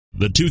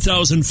The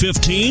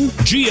 2015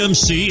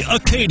 GMC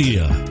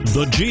Acadia.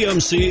 The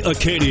GMC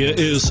Acadia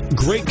is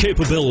great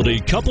capability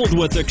coupled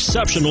with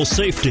exceptional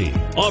safety,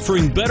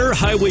 offering better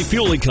highway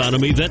fuel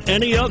economy than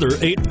any other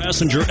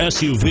 8-passenger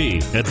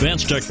SUV,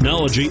 advanced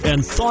technology,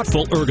 and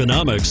thoughtful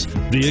ergonomics.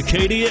 The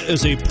Acadia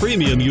is a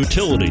premium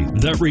utility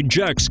that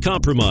rejects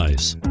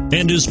compromise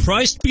and is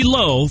priced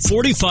below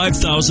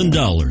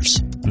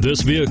 $45,000.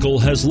 This vehicle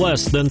has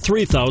less than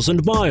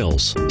 3,000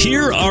 miles.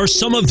 Here are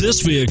some of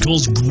this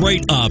vehicle's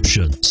great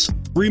options: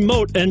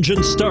 remote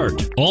engine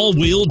start,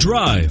 all-wheel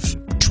drive,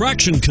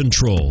 traction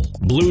control,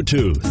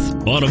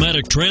 Bluetooth,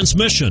 automatic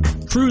transmission,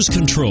 cruise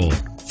control,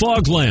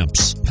 fog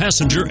lamps,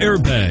 passenger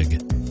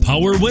airbag,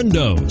 power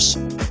windows,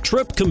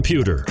 trip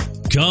computer.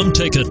 Come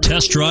take a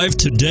test drive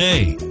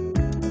today.